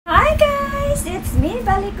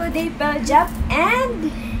Salikode Peljap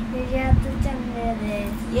and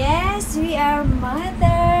yes, we are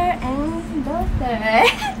mother and daughter.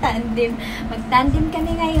 Tandem. Mag-tandem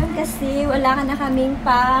kami ngayon kasi wala ka na kaming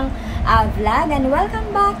pang vlog. And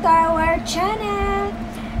welcome back to our channel.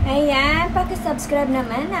 Ayan, paki-subscribe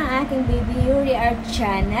naman ang aking Baby Yuri Art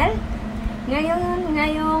channel. Ngayon.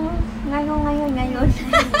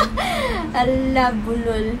 Ala,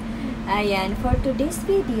 bulol. Ayan, for today's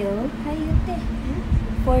video,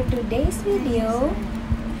 for today's video,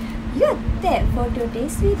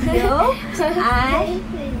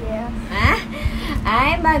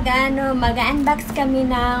 ay mag-unbox kami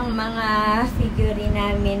ng mga figurine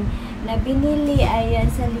namin na binili. Ayan,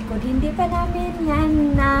 sa likod. Hindi pa namin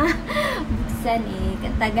yan na buksan eh.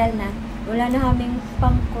 Katagal na. Wala na kaming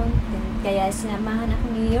pang-content. Kaya sinamahan ako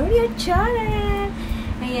ni Yuri Channel.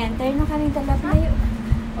 Ayan, tayo na kaming talapayo.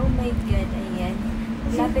 Oh my God, ayan.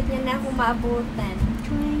 Lapit niya na ako maabutan.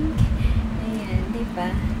 Twink. Ayan, diba?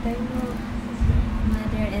 Tayo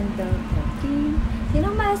mother and daughter.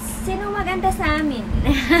 Sino maganda sa amin?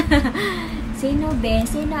 Sino be?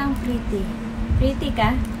 Sino ang pretty? Pretty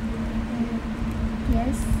ka?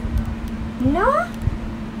 Yes? No?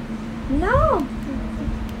 No?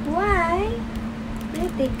 Why?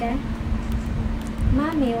 Pretty ka?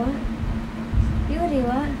 Mommy, what? Yuri,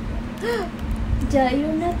 what? Ja,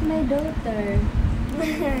 you're not my daughter.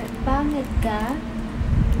 Pangit ka?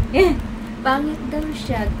 Pangit daw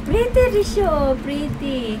siya. Pretty rin siya.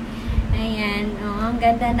 Pretty. Ayan. Oh, ang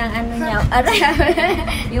ganda ng ano niya.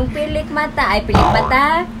 Yung pilik mata. Ay, pilik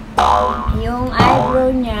mata. Yung eyebrow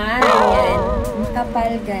niya. Ayan. Ang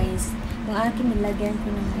kapal, guys. Yung akin nilagyan ko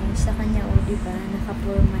na ngayon sa kanya. O, diba?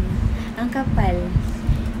 Nakapurma na. Ang kapal.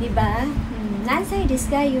 Diba? Nansay this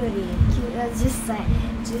guy, Yuri?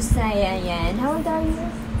 Jusay, ayan. How old are you?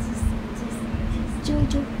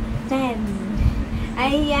 10.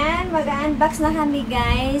 Ayan, mag-unbox na kami,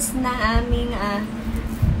 guys, na aming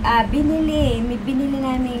binili. May binili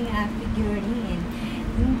naming figurine.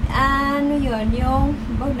 Ano yun? Yung,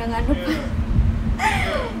 ano pa?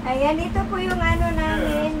 Ayan, ito po yung ano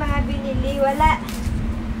namin, mga binili. Wala.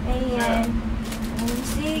 Ayan.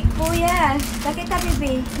 Si Kuya. Takita,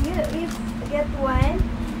 baby. You get one.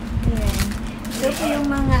 Ayan. Ito po yung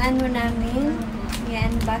mga ano namin.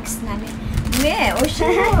 I-unbox namin. O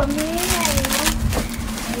siya.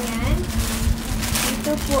 Ayan.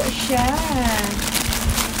 Ito po siya.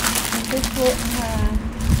 Ito po.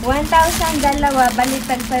 1,000 dalawa.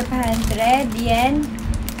 Balitag 500 yen.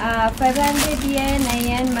 500 yen.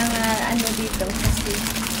 Ayan. Mga ano dito. Kasi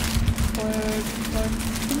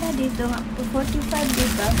sila dito. 45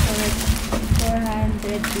 diba?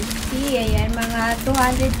 450. Ayan. Mga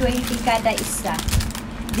 220 kada isa.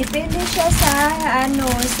 Depende siya sa ano,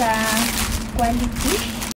 sa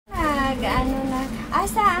quality. Ano na.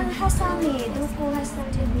 Asa ang hasami? Duko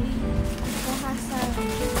hasami. Ito hasami.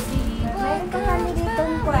 Mayroon pa kami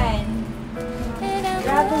ditong kwan.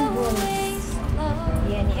 Dragon Balls.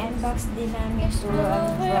 Yan, i-unbox din namin po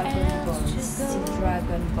ang Dragon Balls. Si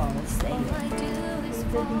Dragon Balls. Ayun.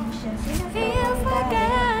 Ito din siya. Feels like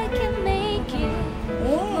I can make it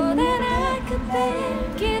more than I could bear.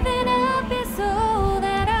 Giving up is all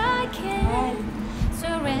that I can.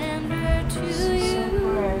 Surrender to you.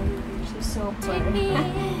 Super. Ayan.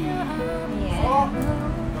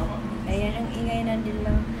 Ayan ang ingay na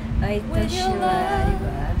nila. Ay, ito siya.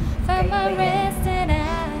 Diba? From my rest and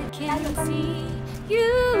I can see you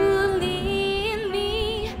lead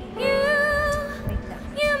me.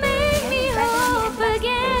 You make me hope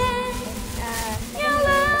again. Your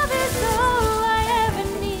love is all I ever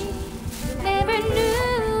need. Never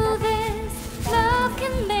knew this love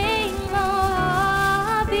can make my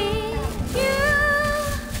heart beat.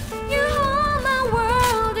 You hold my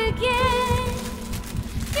world again.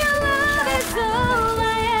 Your love is all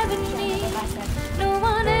I ever need. No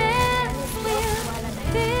one else will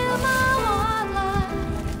fill my heart like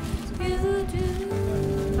you.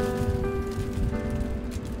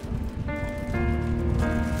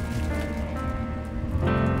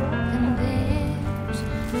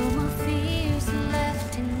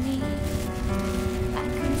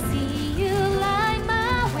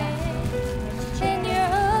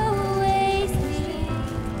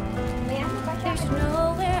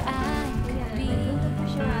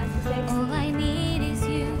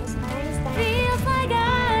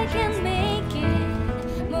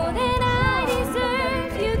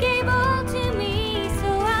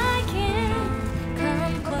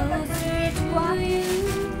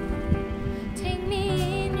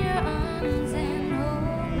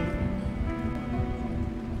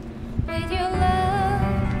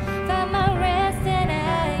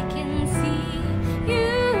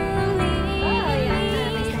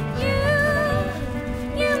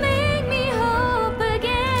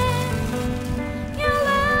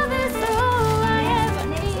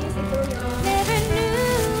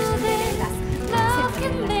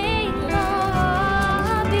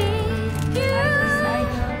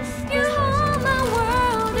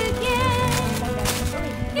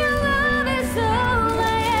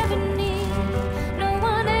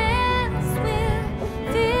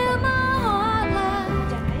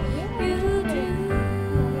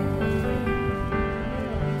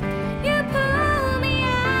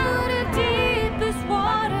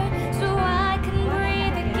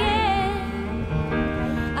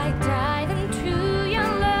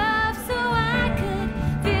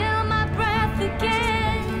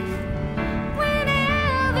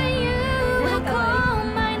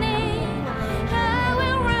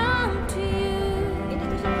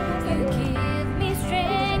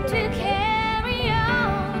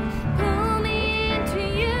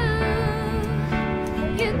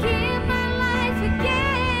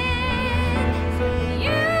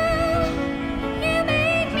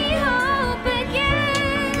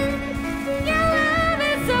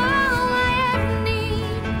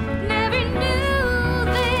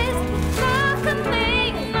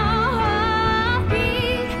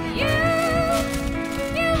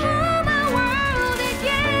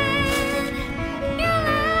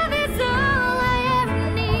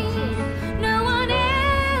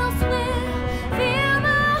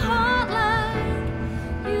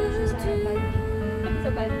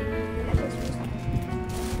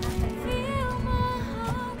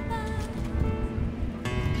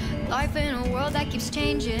 Life in a world that keeps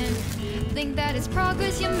changing. Think that it's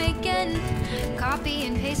progress you're making. Copy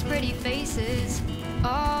and paste pretty faces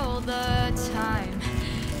all the time.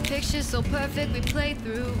 Pictures so perfect we play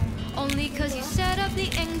through. Only cause you set up the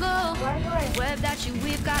angle. Web that you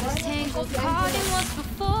weave got us tangled. Caught in what's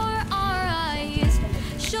before our eyes.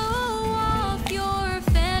 Show off your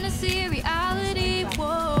fantasy reality.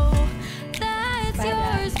 Whoa, that's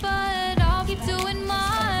yours, but I'll keep doing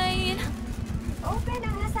mine.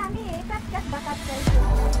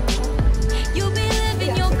 You'll be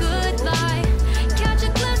living your good life. Catch a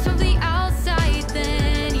glimpse from the outside,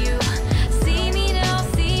 then you see me now,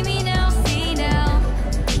 see me now, see now.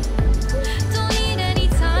 Don't need any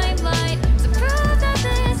timeline to prove that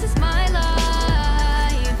this is my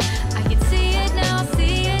life. I can see it now,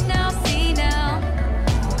 see it now, see now.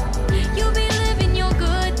 You'll be living your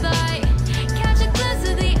good life. Catch a glimpse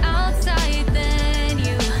of the outside, then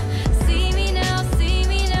you see me now, see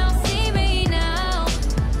me now, see me now.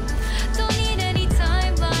 Don't need any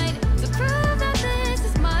timeline to prove that this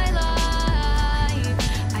is my life.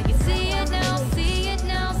 I can see it now, see it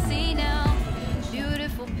now, see now.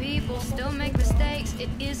 Beautiful people still make mistakes. It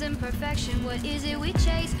isn't perfection, what is it we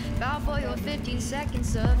chase? Bow for your 15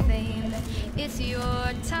 seconds of fame. It's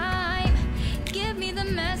your time. Give me the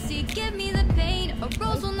messy, give me the pain. A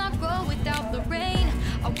rose will not grow without the rain.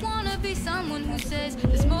 I wanna be someone who says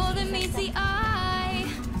there's more than meets the eye.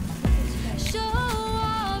 Show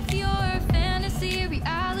off your fantasy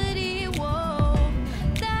reality. Whoa,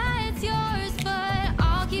 that's yours, but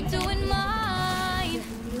I'll keep doing mine.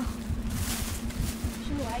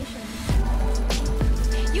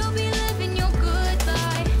 You'll be living your good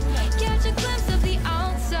life. Catch a glimpse of the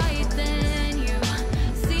outside, then you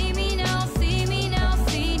see me now, see me now,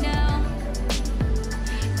 see now.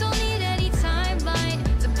 Don't need any timeline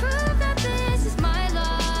to prove that this is my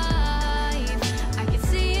life. I can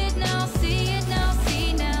see it now, see it now,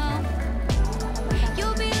 see now.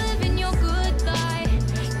 You'll be living your good life.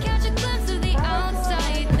 Catch a glimpse of the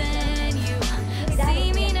outside, then you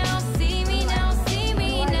see me now, see me now, see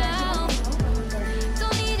me now.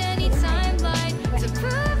 Don't need any timeline to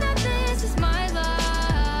prove that this is my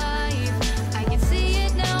life. I can see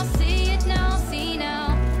it now, see it now, see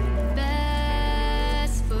now.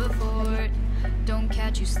 Best foot forward, don't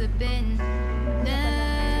catch you slipping.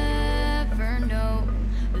 Never know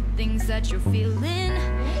the things that you're feeling.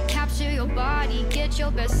 Capture your body, get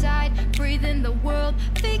your best side. Breathe in the world,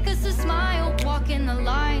 fake us a smile. Walk in the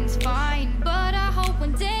lines, fine. But I hope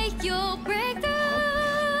one day you'll break through.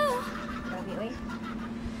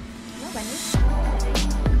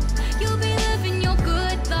 You'll be living your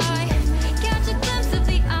good life. Catch a glimpse of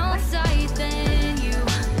the outside, then you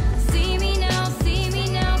see me now, see me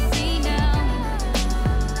now, see now.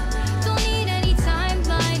 Don't need any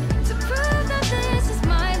timeline to prove that this is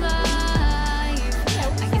my life.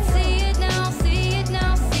 I can see it now, see it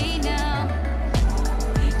now, see now.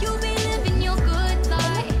 You'll be living your good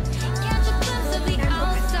life. Catch a glimpse of the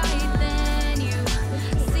outside, then you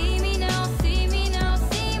see me now, see me now,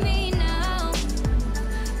 see me now.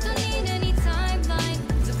 Don't need any timeline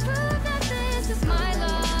to prove that this is my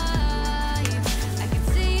life. I can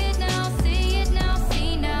see it now, see it now,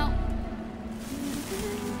 see now.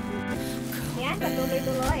 Yan,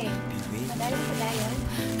 patuloy-tuloy. Padayon-padayon.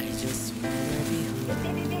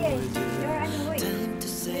 Bibi, you're ano, boy. Time to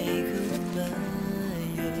say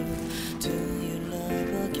goodbye. Do you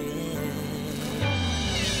love again?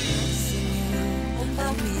 Missing you,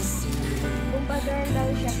 I'm missing you. Bumba girl daw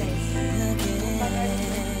siya, guys. Bumba girl.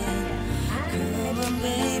 Come on,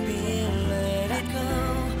 baby, let it go.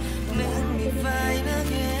 Let me find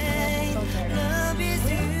again. Love is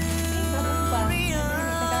you, real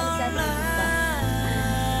life.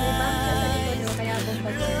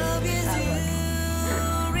 Love is you,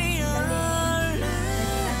 real life.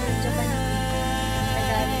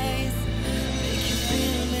 Make you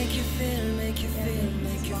feel, make you feel, make you feel,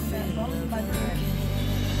 make you feel love again.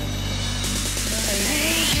 I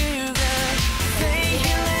need you, girl. Say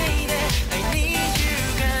you, lady. I need you,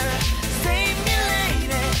 girl.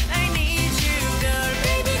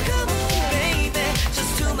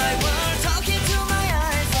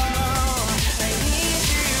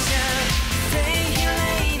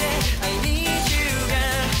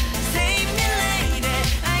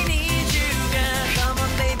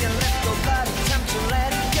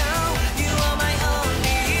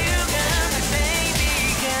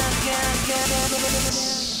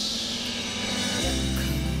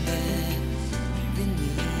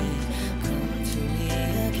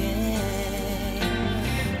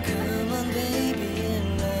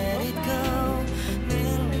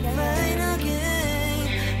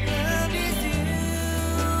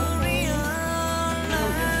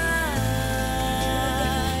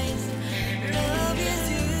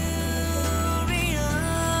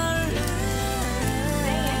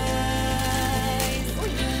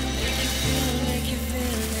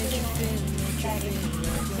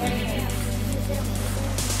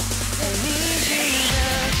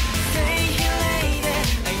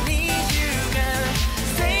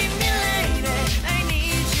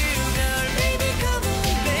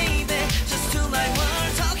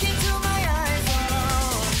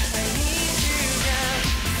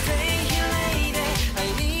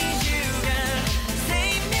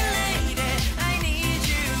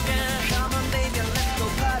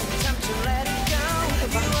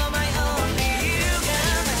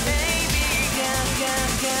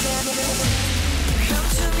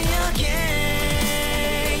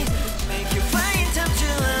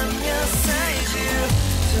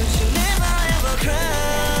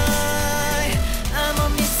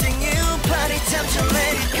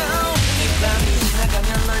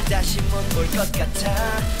 다시 못 볼 것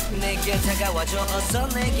같아 내게 다가와줘 어서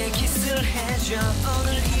내게 키스를 해줘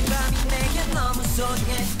오늘 이 밤이 내게 너무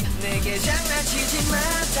소중해 내게 장난치지 마